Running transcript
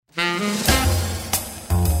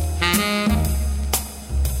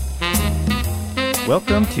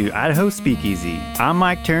Welcome to Idaho Speakeasy. I'm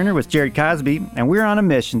Mike Turner with Jared Cosby, and we're on a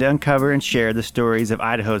mission to uncover and share the stories of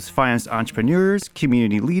Idaho's finest entrepreneurs,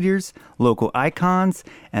 community leaders, local icons,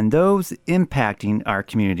 and those impacting our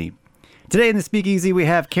community. Today in the Speakeasy, we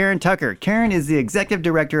have Karen Tucker. Karen is the executive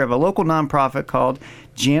director of a local nonprofit called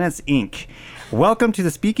Janus Inc. Welcome to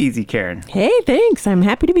the Speakeasy, Karen. Hey, thanks. I'm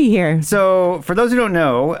happy to be here. So, for those who don't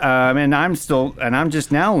know, and I'm just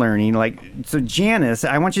now learning, so Janus,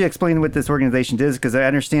 I want you to explain what this organization is, because I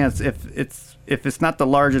understand if it's not the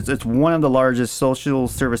largest, it's one of the largest social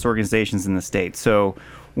service organizations in the state. So,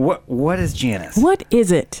 what is Janus? What is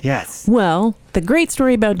it? Yes. Well, the great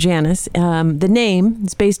story about Janus, the name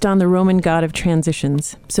is based on the Roman god of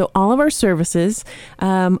transitions. So all of our services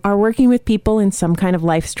are working with people in some kind of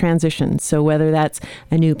life's transition. So whether that's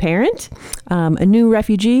a new parent, a new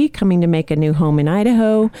refugee coming to make a new home in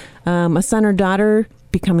Idaho, a son or daughter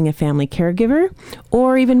becoming a family caregiver,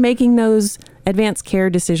 or even making those advanced care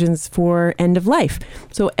decisions for end of life.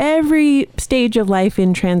 So every stage of life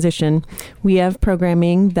in transition, we have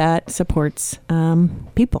programming that supports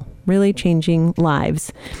people, really changing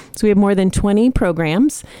lives. So we have more than 20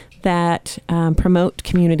 programs that promote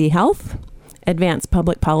community health, advance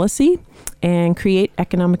public policy, and create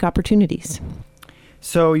economic opportunities.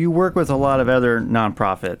 So you work with a lot of other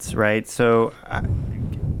nonprofits, right? So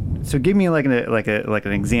give me like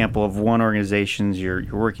an example of one organization you're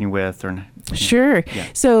working with, or Sure. Yeah.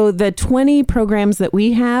 So the 20 programs that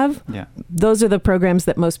we have, those are the programs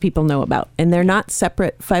that most people know about, and they're not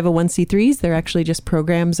separate 501c3s. They're actually just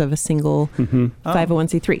programs of a single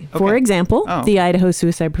 501c3. Okay. For example, the Idaho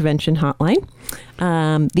Suicide Prevention Hotline,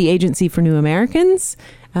 the Agency for New Americans,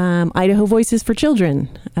 Idaho Voices for Children.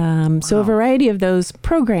 So a variety of those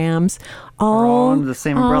programs, all under the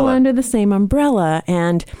same umbrella. All under the same umbrella.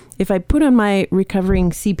 And if I put on my recovering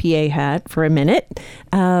CPA hat for a minute,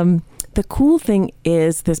 the cool thing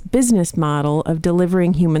is this business model of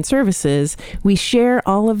delivering human services. We share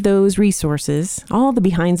all of those resources, all the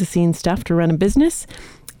behind the scenes stuff to run a business,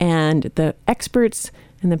 and the experts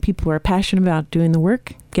and the people who are passionate about doing the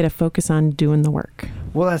work get a focus on doing the work.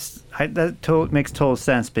 Well, that makes total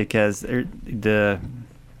sense, because the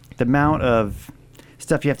amount of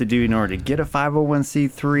stuff you have to do in order to get a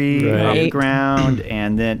 501c3 off the ground,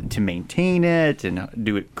 and then to maintain it and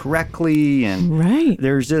do it correctly, and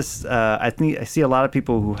there's just I see a lot of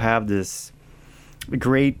people who have this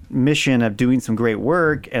great mission of doing some great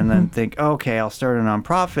work, and then think, okay, I'll start a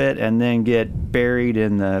nonprofit, and then get buried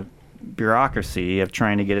in the bureaucracy of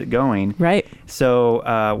trying to get it going. Right. So,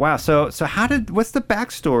 wow. So what's the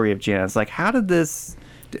backstory of Janus? Like, how did this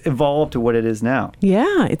evolve to what it is now?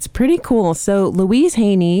 Yeah, it's pretty cool. So Louise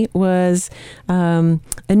Haney was a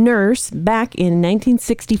nurse back in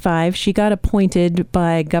 1965. She got appointed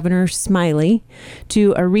by Governor Smiley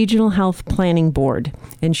to a regional health planning board,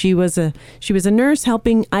 and she was a nurse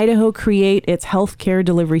helping Idaho create its health care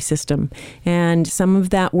delivery system. And some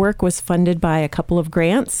of that work was funded by a couple of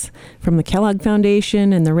grants from the Kellogg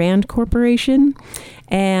Foundation and the Rand Corporation.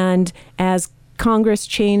 And as Congress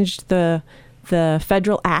changed the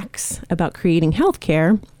federal acts about creating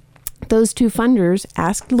healthcare, those two funders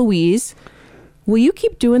asked Louise, will you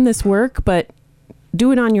keep doing this work, but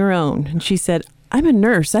do it on your own? And she said, I'm a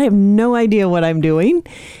nurse. I have no idea what I'm doing.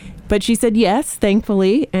 But she said yes,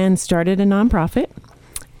 thankfully, and started a nonprofit.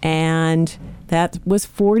 And that was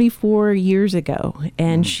 44 years ago.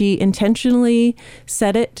 And she intentionally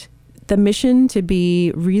set the mission to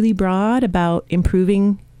be really broad about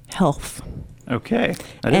improving health. Okay.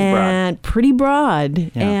 That is broad. And pretty broad. Yeah.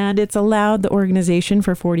 And it's allowed the organization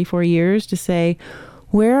for 44 years to say,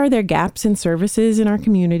 where are there gaps in services in our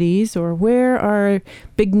communities, or where are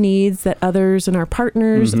big needs that others and our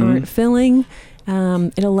partners aren't filling?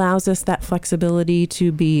 It allows us that flexibility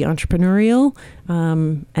to be entrepreneurial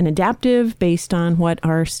and adaptive based on what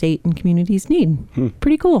our state and communities need.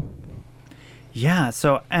 Pretty cool. Yeah.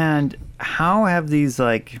 So, and how have these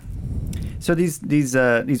these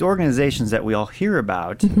organizations that we all hear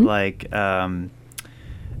about, like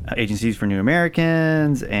Agencies for New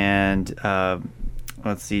Americans and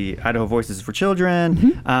Idaho Voices for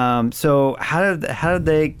Children. So how did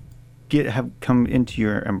they come into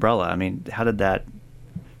your umbrella? I mean, did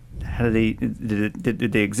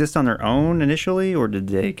they exist on their own initially, or did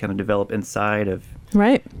they kind of develop inside of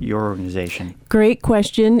your organization? Great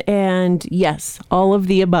question. And yes, all of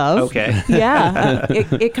the above. Okay. Yeah,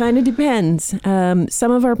 it kind of depends.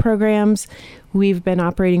 Some of our programs, we've been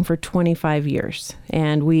operating for 25 years,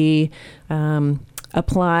 and we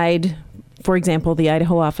applied For example, the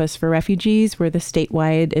Idaho Office for Refugees, we're the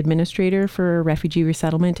statewide administrator for refugee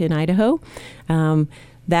resettlement in Idaho.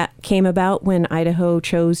 That came about when Idaho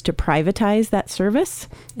chose to privatize that service,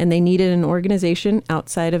 and they needed an organization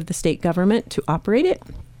outside of the state government to operate it.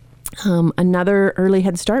 Another Early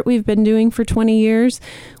Head Start we've been doing for 20 years.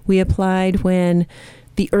 We applied when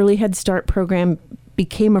the Early Head Start program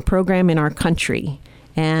became a program in our country,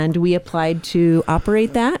 and we applied to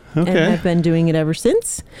operate that and have been doing it ever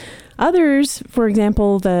since. Others, for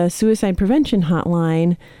example, the Suicide Prevention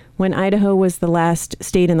Hotline, when Idaho was the last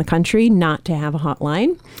state in the country not to have a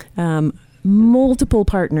hotline, multiple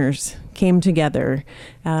partners came together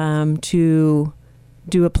to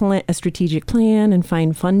do a strategic plan and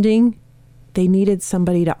find funding. They needed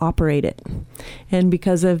somebody to operate it. And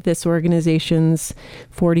because of this organization's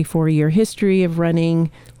 44-year history of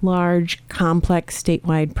running large, complex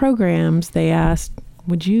statewide programs, they asked,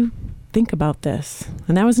 would you think about this?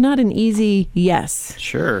 And that was not an easy yes.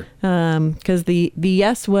 Sure. Because the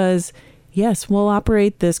yes was, yes, we'll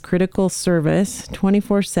operate this critical service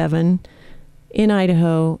 24/7 in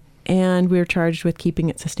Idaho, and we're charged with keeping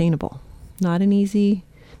it sustainable. Not an easy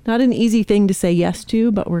thing to say yes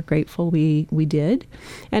to, but we're grateful we did.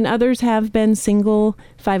 And others have been single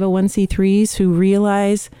 501c3s who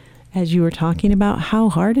realize, as you were talking about, how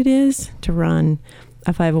hard it is to run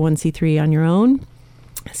a 501c3 on your own,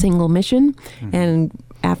 single mission. Mm-hmm. And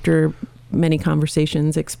after many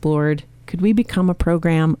conversations explored, could we become a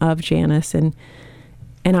program of Janus and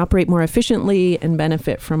operate more efficiently and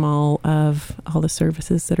benefit from all the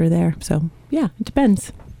services that are there? So yeah, it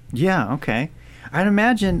depends. Yeah, okay. I'd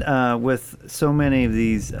imagine with so many of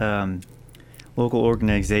these local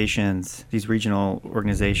organizations, these regional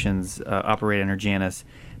organizations operate under Janus,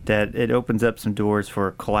 that it opens up some doors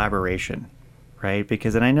for collaboration, right?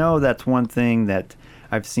 Because, and I know that's one thing that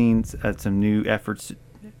I've seen some new efforts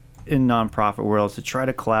in nonprofit worlds to try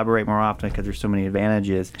to collaborate more often because there's so many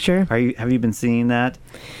advantages. Sure. Have you been seeing that?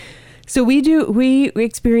 So we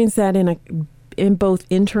experience that in both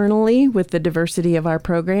internally with the diversity of our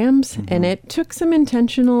programs, mm-hmm. and it took some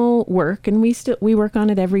intentional work, and we work on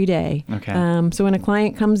it every day. Okay. So when a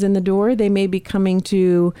client comes in the door, they may be coming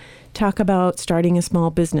to talk about starting a small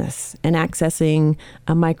business and accessing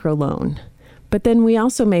a microloan. But then we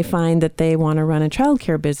also may find that they want to run a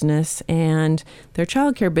childcare business, and their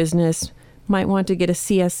childcare business might want to get a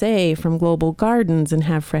CSA from Global Gardens and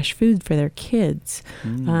have fresh food for their kids.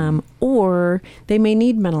 Or they may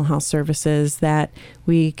need mental health services that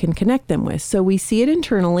we can connect them with. So we see it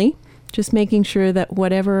internally, just making sure that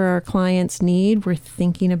whatever our clients need, we're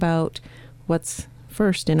thinking about what's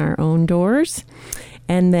first in our own doors.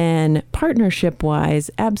 And then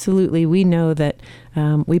partnership-wise, absolutely, we know that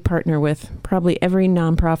we partner with probably every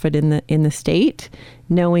nonprofit in the state,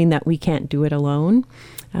 knowing that we can't do it alone.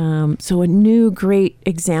 So a new great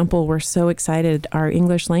example, we're so excited, our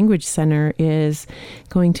English Language Center is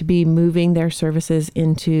going to be moving their services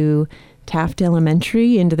into Taft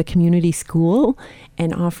Elementary, into the community school,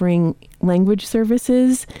 and offering language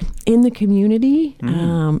services in the community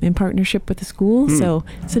in partnership with the school. So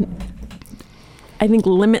it's I think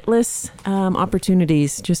limitless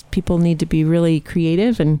opportunities. Just people need to be really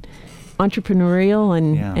creative and entrepreneurial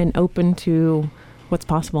and open to what's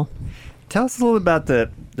possible. Tell us a little about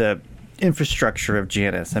the infrastructure of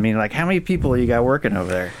Janus. I mean, like, how many people you got working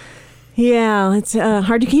over there? Yeah, it's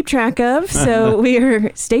hard to keep track of. So we are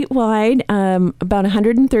statewide, about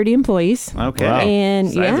 130 employees. Okay. Wow.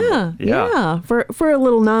 And yeah, for a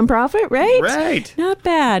little nonprofit, right? Right. Not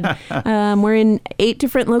bad. We're in 8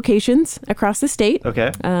 different locations across the state.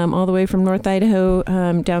 Okay. All the way from North Idaho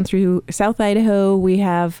down through South Idaho. We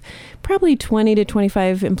have probably 20 to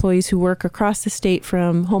 25 employees who work across the state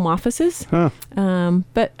from home offices.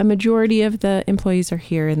 But a majority of the employees are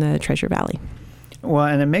here in the Treasure Valley. Well,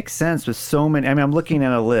 and it makes sense with so many. I mean, I'm looking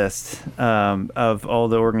at a list of all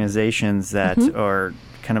the organizations that are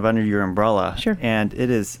kind of under your umbrella. Sure. And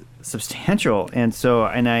it is substantial. And so,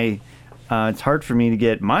 it's hard for me to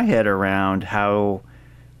get my head around how.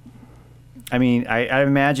 I mean, I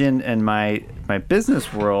imagine in my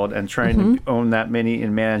business world and trying to own that many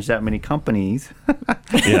and manage that many companies.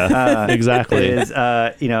 Yeah, exactly. Is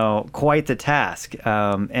quite the task.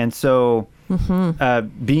 And so.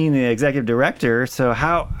 Being the executive director, so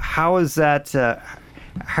how is that?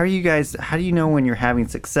 How do you know when you're having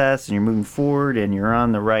success and you're moving forward and you're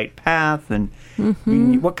on the right path? And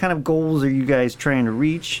what kind of goals are you guys trying to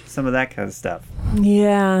reach? Some of that kind of stuff.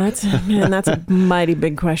 Yeah, that's a mighty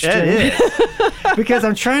big question. It is. Because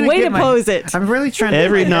I'm trying to pose it. I'm really trying to.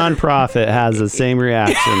 Every nonprofit has the same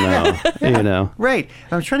reaction, though. Right.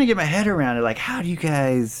 I'm trying to get my head around it. Like, how do you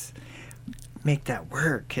guys make that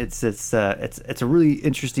work? It's a really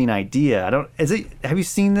interesting idea. Have you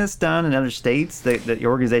seen this done in other states, the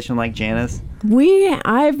organization like Janus?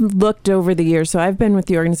 I've looked over the years, so I've been with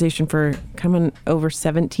the organization for coming over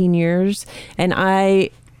 17 years, and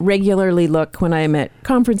I regularly look when I'm at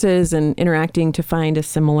conferences and interacting to find a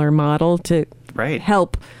similar model to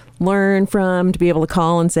help learn from, to be able to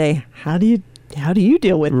call and say, how do you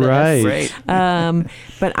deal with this? Right.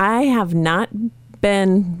 But I have not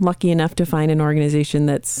been lucky enough to find an organization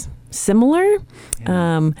that's similar.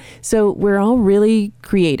 Yeah. So we're all really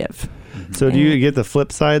creative. So do you get the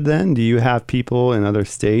flip side then? Do you have people in other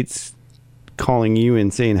states calling you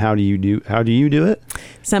and saying, how do you do it?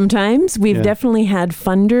 Sometimes. We've definitely had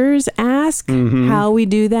funders ask how we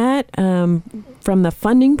do that. From the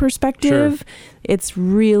funding perspective, it's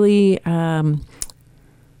really an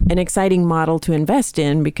exciting model to invest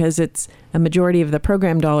in because it's a majority of the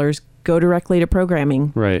program dollars go directly to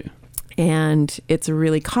programming. Right. And it's a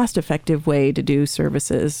really cost-effective way to do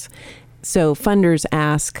services. So funders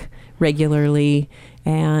ask regularly,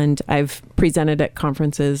 and I've presented at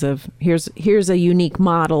conferences of here's a unique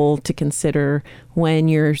model to consider when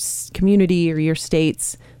your community or your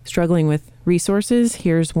state's struggling with resources.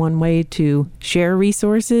 Here's one way to share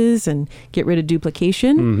resources and get rid of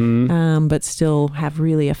duplication, but still have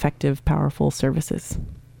really effective, powerful services.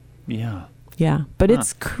 Yeah. Yeah, but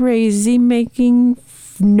it's crazy making,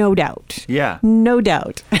 no doubt. Yeah. No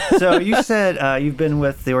doubt. So you said you've been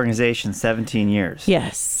with the organization 17 years.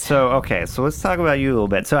 Yes. So let's talk about you a little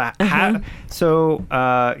bit. So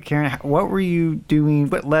Karen, what were you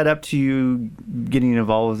doing? What led up to you getting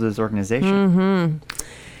involved with this organization?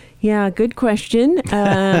 Yeah, good question.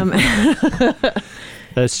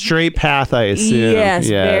 A straight path, I assume.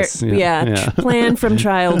 Yes. Plan from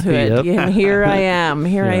childhood. Yep. Here I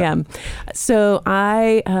am. So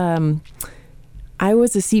I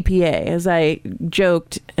was a CPA, as I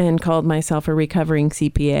joked and called myself a recovering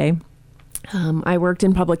CPA. I worked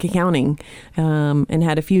in public accounting and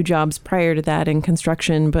had a few jobs prior to that in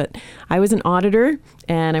construction, but I was an auditor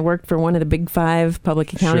and I worked for one of the big 5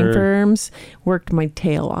 public accounting firms, worked my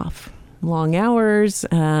tail off, long hours.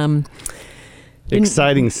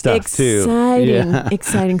 Exciting stuff too.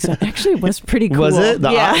 Exciting stuff. Actually, it was pretty cool. Was it?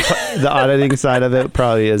 The auditing side of it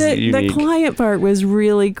probably is unique. The client part was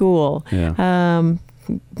really cool. Yeah.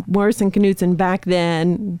 Morrison Knudsen back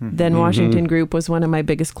then Washington Group was one of my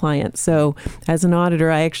biggest clients. So as an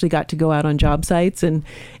auditor, I actually got to go out on job sites and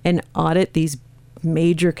audit these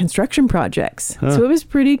major construction projects. So it was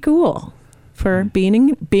pretty cool. For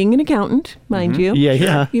being an accountant, mind you.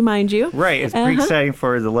 Yeah. You mind you. Right. It's pretty exciting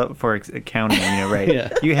for accounting, right?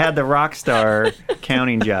 Yeah. You had the rock star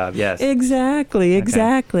accounting job, yes. Exactly.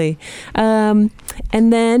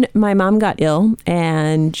 And then my mom got ill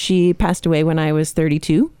and she passed away when I was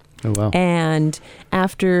 32. Oh, wow. And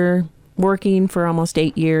after working for almost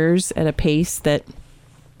 8 years at a pace that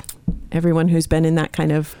everyone who's been in that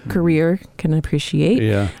kind of career can appreciate.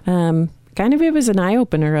 Yeah. Kind of it was an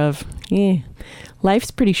eye-opener of,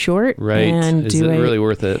 life's pretty short. Right. And is it really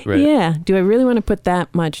worth it? Right. Yeah. Do I really want to put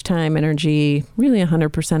that much time, energy, really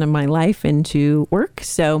 100% of my life into work?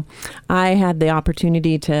 So I had the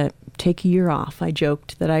opportunity to take a year off. I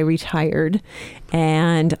joked that I retired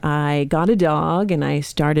and I got a dog and I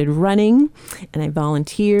started running and I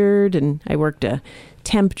volunteered and I worked a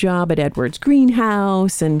temp job at Edwards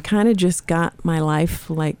Greenhouse and kind of just got my life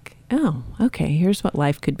like, oh, okay, here's what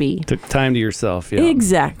life could be. Took time to yourself, yeah.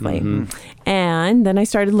 Exactly. And then I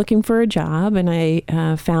started looking for a job and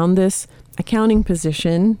I found this accounting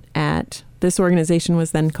position at, this organization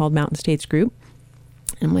was then called Mountain States Group.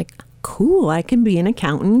 And I'm like, cool, I can be an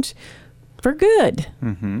accountant for good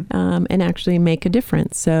and actually make a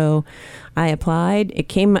difference. So I applied. It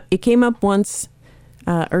came up once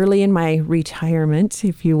early in my retirement,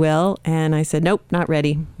 if you will. And I said, nope, not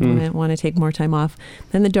ready. I want to take more time off.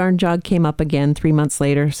 Then the darn job came up again 3 months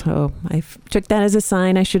later. So I took that as a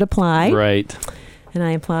sign I should apply. Right. And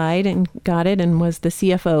I applied and got it and was the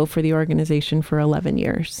CFO for the organization for 11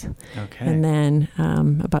 years. Okay. And then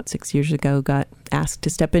about 6 years ago, got asked to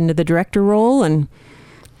step into the director role and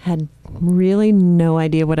had really no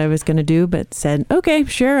idea what I was going to do, but said, okay,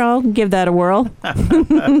 sure, I'll give that a whirl.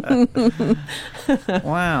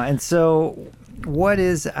 Wow. And so what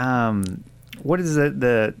is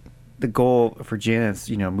the goal for Janus,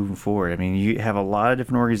 moving forward? I mean, you have a lot of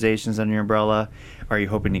different organizations under your umbrella. Are you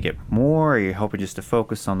hoping to get more? Are you hoping just to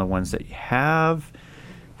focus on the ones that you have?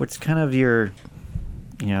 What's kind of your,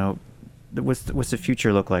 what's the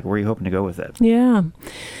future look like? Where are you hoping to go with it? Yeah.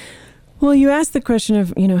 Well, you asked the question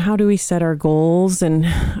of, how do we set our goals? And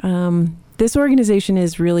this organization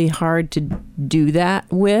is really hard to do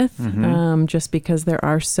that with, just because there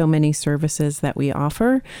are so many services that we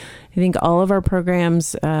offer. I think all of our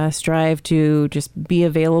programs strive to just be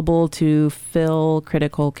available to fill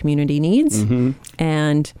critical community needs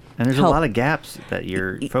and there's help. a lot of gaps that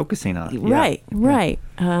you're focusing on. Right.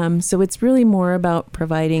 So it's really more about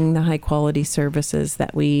providing the high quality services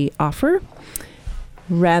that we offer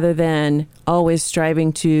rather than always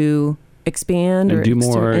striving to expand And or do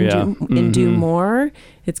more, do more.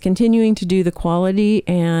 It's continuing to do the quality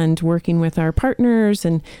and working with our partners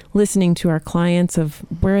and listening to our clients of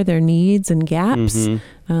where their needs and gaps,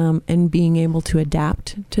 and being able to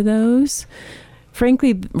adapt to those.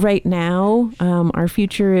 Frankly, right now, our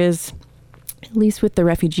future is, at least with the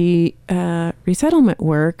refugee resettlement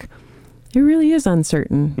work, it really is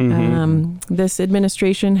uncertain. This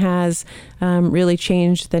administration has really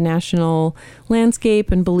changed the national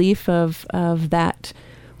landscape and belief of that,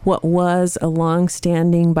 what was a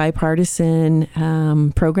long-standing bipartisan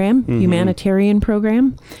program, humanitarian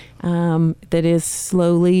program, that is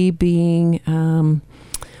slowly being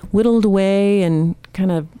whittled away and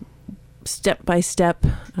kind of step by step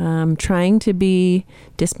trying to be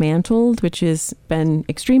dismantled, which has been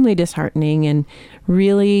extremely disheartening and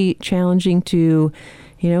really challenging to,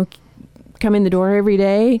 come in the door every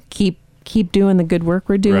day, keep doing the good work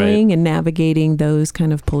we're doing and navigating those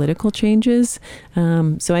kind of political changes.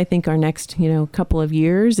 So I think our next, couple of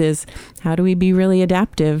years is how do we be really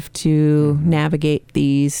adaptive to navigate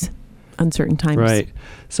these uncertain times? Right.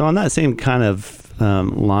 So on that same kind of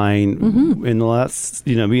line, in the last,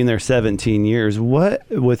 being there 17 years, what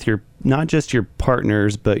with your, not just your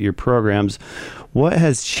partners, but your programs, what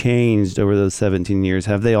has changed over those 17 years?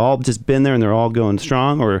 Have they all just been there and they're all going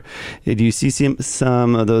strong, or do you see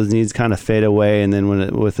some of those needs kind of fade away, and then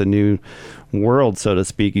with a new world, so to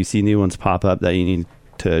speak, you see new ones pop up that you need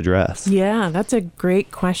to address? Yeah, that's a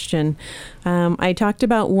great question. I talked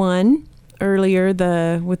about one earlier,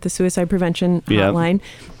 with the suicide prevention hotline.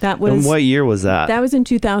 That was. And what year was that? That was in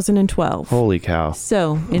 2012. Holy cow!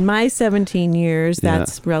 So in my 17 years,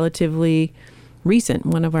 that's relatively recent.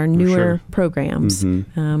 One of our newer programs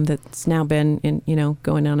that's now been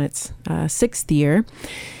going on its 6th year.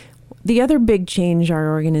 The other big change our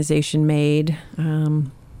organization made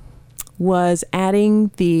was adding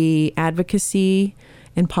the advocacy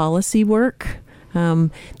and policy work.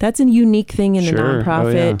 That's a unique thing in the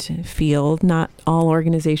nonprofit field. Not all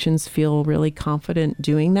organizations feel really confident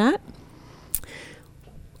doing that.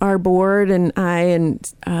 Our board and I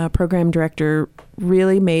and program director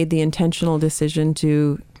really made the intentional decision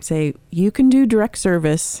to say, you can do direct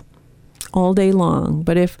service all day long,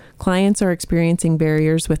 but if clients are experiencing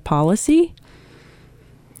barriers with policy,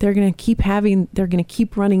 they're going to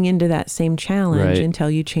keep running into that same challenge until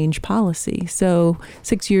you change policy. So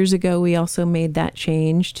 6 years ago, we also made that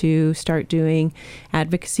change to start doing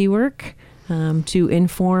advocacy work to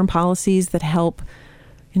inform policies that help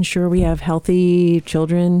ensure we have healthy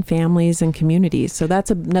children, families, and communities. So that's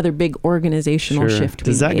another big organizational shift.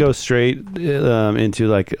 Does that go straight into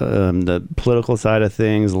the political side of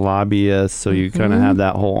things, lobbyists? So you kind of have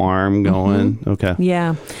that whole arm going. Okay.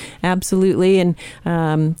 Yeah, absolutely.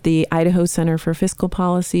 And the Idaho Center for Fiscal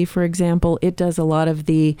Policy, for example, it does a lot of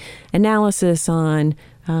the analysis on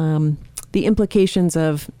the implications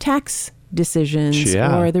of tax decisions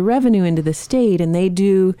or the revenue into the state, and they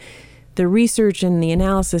do the research and the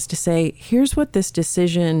analysis to say, here's what this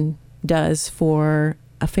decision does for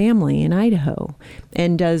a family in Idaho,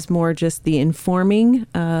 and does more just the informing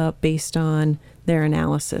based on their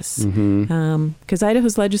analysis. Because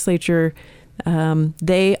Idaho's legislature,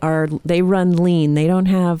 they run lean. They don't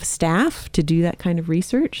have staff to do that kind of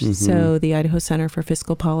research. So the Idaho Center for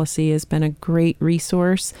Fiscal Policy has been a great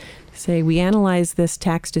resource. Say, we analyze this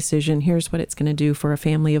tax decision, here's what it's going to do for a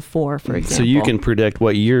family of 4, for example. So you can predict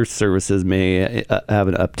what your services may have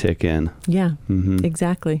an uptick in. Yeah,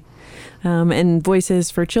 exactly. And Voices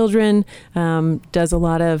for Children does a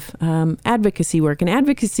lot of advocacy work. And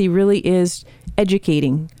advocacy really is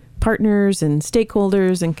educating partners and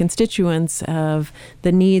stakeholders and constituents of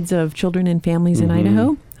the needs of children and families in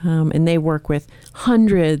Idaho. And they work with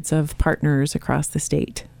hundreds of partners across the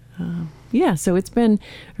state. So it's been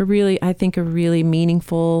a really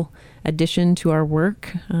meaningful addition to our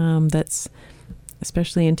work that's,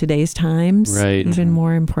 especially in today's times, even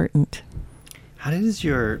more important. How does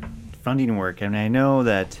your funding work? I mean, I know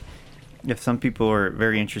that if some people are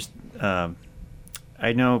very interested,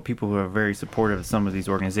 I know people who are very supportive of some of these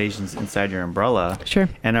organizations inside your umbrella. Sure.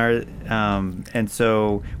 And and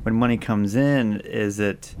so when money comes in,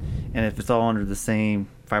 and if it's all under the same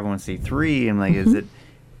 501c3, and is it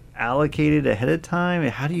allocated ahead of time?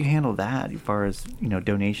 How do you handle that as far as,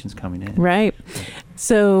 donations coming in? Right.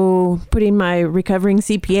 So putting my recovering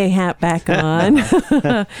CPA hat back on.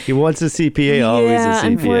 He wants a CPA, always a CPA.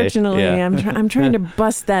 Unfortunately, I'm trying to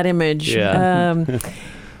bust that image. Yeah.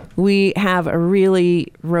 We have a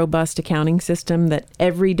really robust accounting system that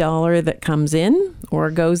every dollar that comes in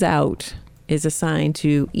or goes out is assigned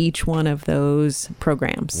to each one of those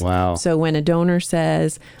programs. Wow. So when a donor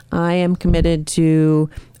says, I am committed to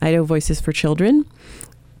Idaho Voices for Children,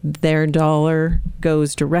 their dollar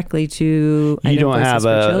goes directly to Idaho Voices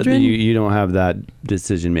for Children. You don't have that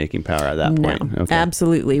decision-making power at that point. No,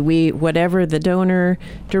 absolutely. Whatever the donor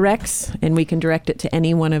directs, and we can direct it to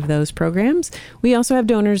any one of those programs. We also have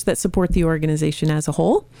donors that support the organization as a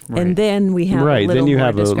whole, and then we have a little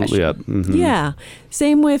more discretion. Yeah.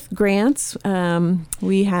 Same with grants.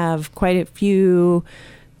 We have quite a few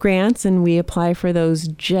grants, and we apply for those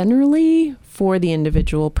generally for the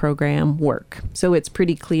individual program work. So it's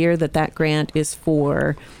pretty clear that grant is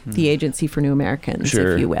for the Agency for New Americans,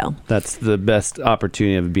 if you will. That's the best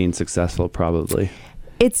opportunity of being successful, probably.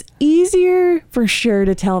 It's easier for sure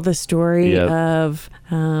to tell the story of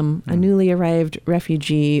a newly arrived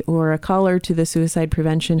refugee or a caller to the suicide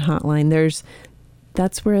prevention hotline.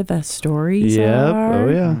 That's where the stories are. Oh,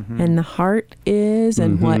 yeah. And the heart is,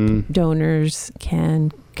 and what donors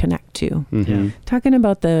can connect to. Talking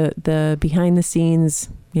about the behind the scenes,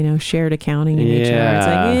 shared accounting in HR. It's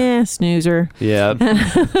like, snoozer. Yeah.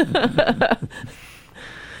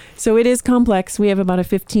 So it is complex. We have about a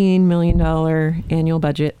 $15 million annual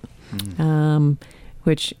budget,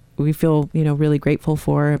 which we feel, really grateful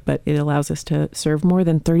for, but it allows us to serve more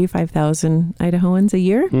than 35,000 Idahoans a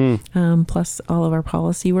year, plus all of our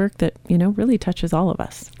policy work that, really touches all of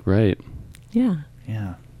us. Right. Yeah.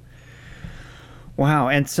 Yeah. Wow.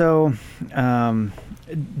 And so,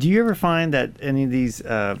 do you ever find that any of these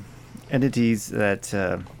entities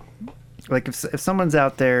that, like if someone's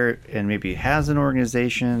out there and maybe has an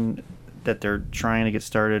organization that they're trying to get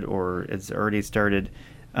started or it's already started,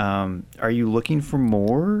 are you looking for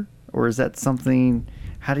more, or is that something?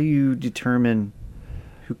 How do you determine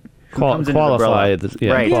who comes into the umbrella?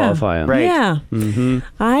 Qualify them. Right. Yeah.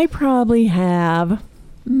 I probably have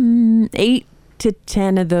 8 to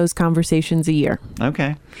 10 of those conversations a year.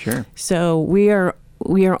 Okay, sure. So we are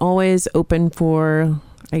always open for.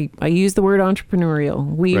 I use the word entrepreneurial.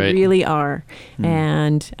 We really are,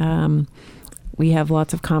 and we have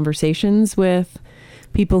lots of conversations with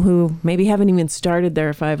people who maybe haven't even started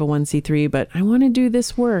their 501c3, but I want to do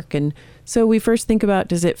this work. And so we first think about,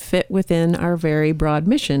 does it fit within our very broad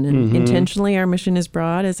mission? And intentionally, our mission is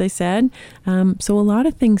broad, as I said. So a lot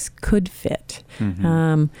of things could fit.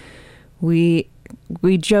 We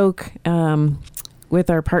joke with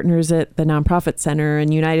our partners at the Nonprofit Center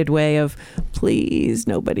and United Way of, please,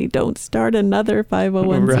 nobody, don't start another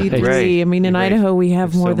 501c3. Right. I mean, in Idaho, we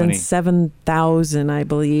have more than 7,000, I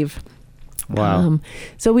believe. Wow.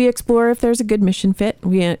 So we explore if there's a good mission fit.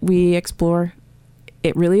 We explore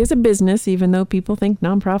it really is a business, even though people think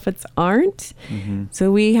nonprofits aren't.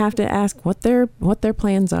 So we have to ask what their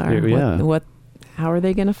plans are. How are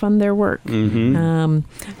they going to fund their work?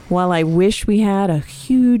 While I wish we had a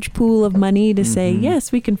huge pool of money to say,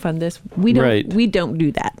 yes, we can fund this, we don't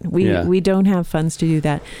do that. We don't have funds to do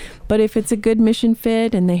that. But if it's a good mission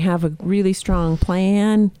fit and they have a really strong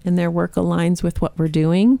plan and their work aligns with what we're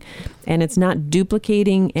doing and it's not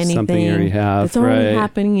duplicating anything something you already have, that's already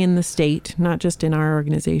happening in the state, not just in our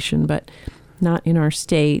organization, but not in our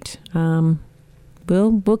state,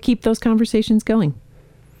 we'll keep those conversations going.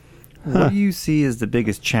 What do you see as the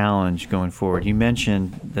biggest challenge going forward? You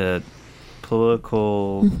mentioned the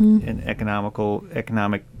political and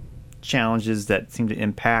economic challenges that seem to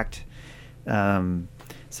impact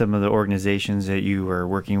some of the organizations that you are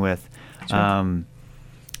working with. Right.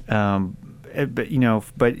 What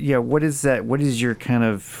is that? What is your kind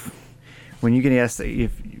of, when you get asked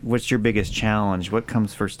what's your biggest challenge? What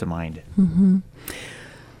comes first to mind?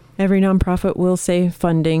 Every nonprofit will say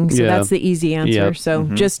funding, so that's the easy answer. So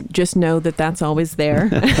just know that that's always there.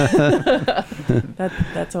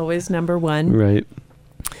 That's always number one. Right.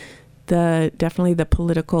 Definitely the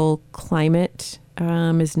political climate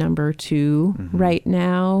is number two right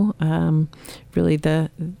now. Really,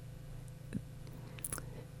 a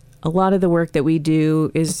lot of the work that we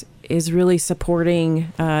do is really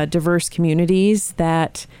supporting diverse communities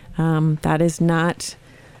that is not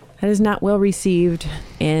well received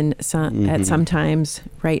at some times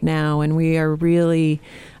right now, and we are really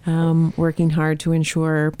working hard to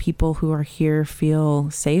ensure people who are here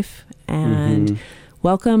feel safe and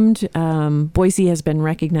welcomed. Boise has been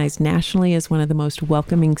recognized nationally as one of the most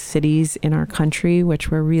welcoming cities in our country,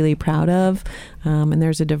 which we're really proud of. And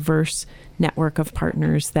there's a diverse network of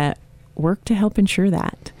partners that work to help ensure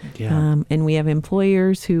that. Yeah. And we have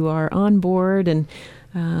employers who are on board, and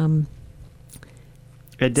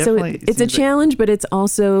it's a challenge, but it's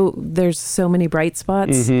also, there's so many bright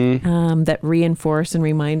spots that reinforce and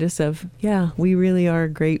remind us of, we really are a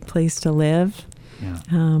great place to live,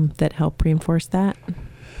 that help reinforce that.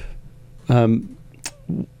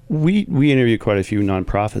 We interview quite a few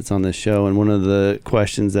nonprofits on this show, and one of the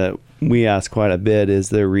questions that we ask quite a bit is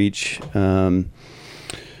their reach,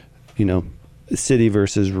 city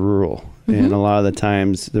versus rural. And a lot of the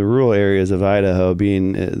times the rural areas of Idaho,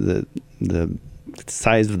 being the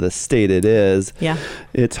size of the state it is,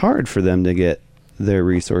 it's hard for them to get their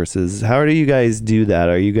resources. How do you guys do that?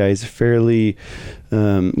 Are you guys fairly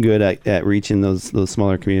good at reaching those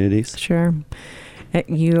smaller communities? Sure.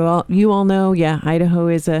 You all know, Idaho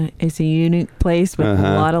is a unique place with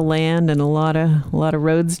a lot of land and a lot of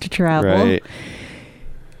roads to travel. Right.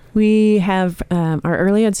 We have our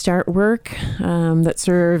Early Head Start work that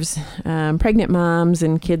serves pregnant moms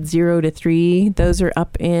and kids 0 to 3. Those are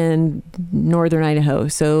up in northern Idaho,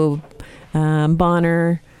 so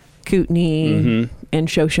Bonner, Kootenai, and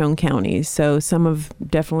Shoshone counties. So some of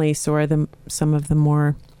the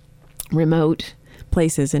more remote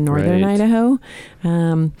places in northern Idaho.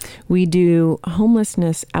 We do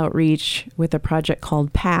homelessness outreach with a project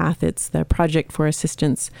called PATH. It's the Project for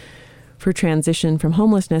Assistance for Transition from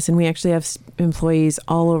Homelessness, and we actually have employees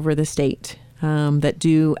all over the state that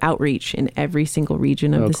do outreach in every single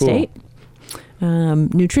region of the state.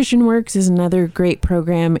 Nutrition Works is another great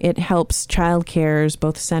program. It helps child cares,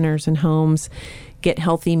 both centers and homes, get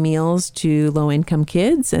healthy meals to low-income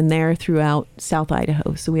kids, and they're throughout South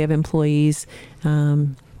Idaho. So we have employees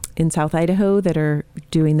in South Idaho that are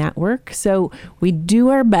doing that work. So we do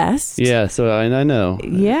our best. Yeah, so I know.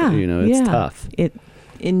 Yeah. It's tough. It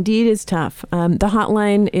indeed is tough. The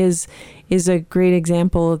hotline is a great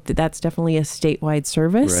example. That's definitely a statewide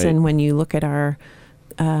service. Right. And when you look at our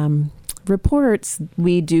reports,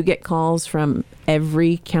 we do get calls from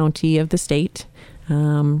every county of the state.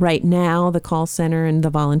 Right now, the call center and the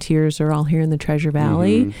volunteers are all here in the Treasure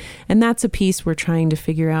Valley. And that's a piece we're trying to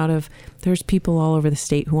figure out of. There's people all over the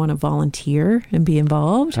state who want to volunteer and be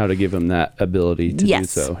involved. How to give them that ability to do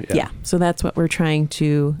so. Yeah. So that's what we're trying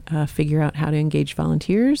to figure out, how to engage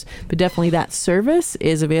volunteers. But definitely that service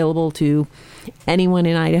is available to anyone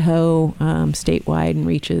in Idaho statewide, and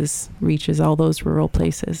reaches all those rural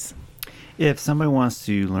places. If somebody wants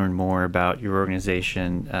to learn more about your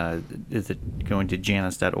organization, is it going to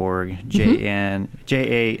janus.org, JANNUS.org?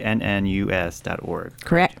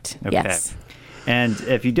 Correct. Okay. Yes. And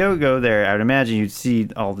if you don't go there, I would imagine you'd see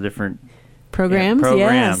all the different programs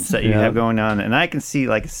that you have going on. And I can see,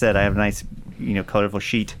 like I said, I have a nice, colorful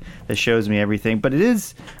sheet that shows me everything. But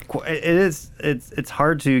it's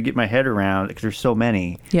hard to get my head around because there's so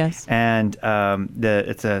many. Yes. And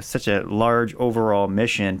it's such a large overall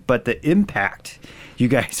mission, but the impact you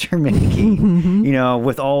guys are making,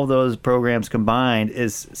 with all those programs combined,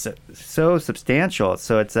 is so substantial.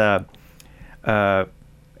 So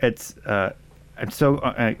I'm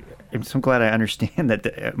so glad I understand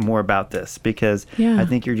that more about this, because I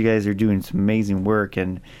think you guys are doing some amazing work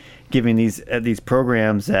and giving these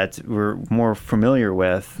programs that we're more familiar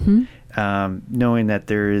with, knowing that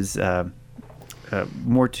there is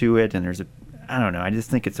more to it, and I don't know. I just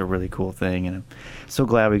think it's a really cool thing, and I'm so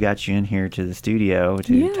glad we got you in here to the studio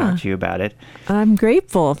to talk to you about it. I'm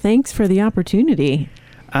grateful. Thanks for the opportunity.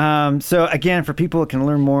 So again, for people that can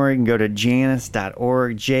learn more, you can go to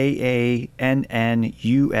janus.org, JANNUS.org.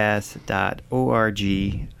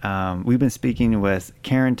 We've been speaking with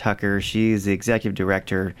Karen Tucker. She's the executive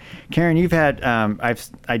director. Karen, you've had,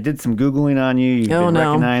 I did some Googling on you. You've been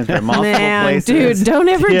recognized by multiple places. Dude, don't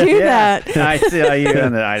ever do that. I saw you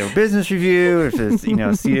on the Idaho Business Review, if it's,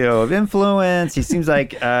 CEO of Influence. He seems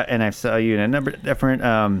like, and I saw you in a number of different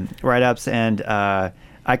write-ups, and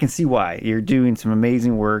I can see why. You're doing some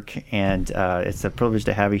amazing work, and it's a privilege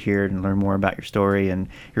to have you here and learn more about your story and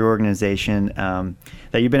your organization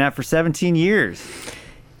that you've been at for 17 years.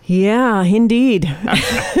 Yeah, indeed.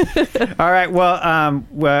 All right.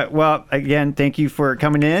 Well, again, thank you for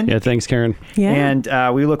coming in. Yeah, thanks, Karen. Yeah.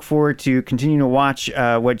 And we look forward to continuing to watch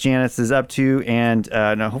what Janus is up to, and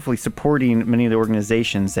hopefully supporting many of the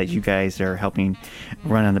organizations that you guys are helping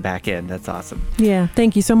run on the back end. That's awesome. Yeah,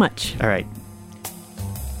 thank you so much. All right.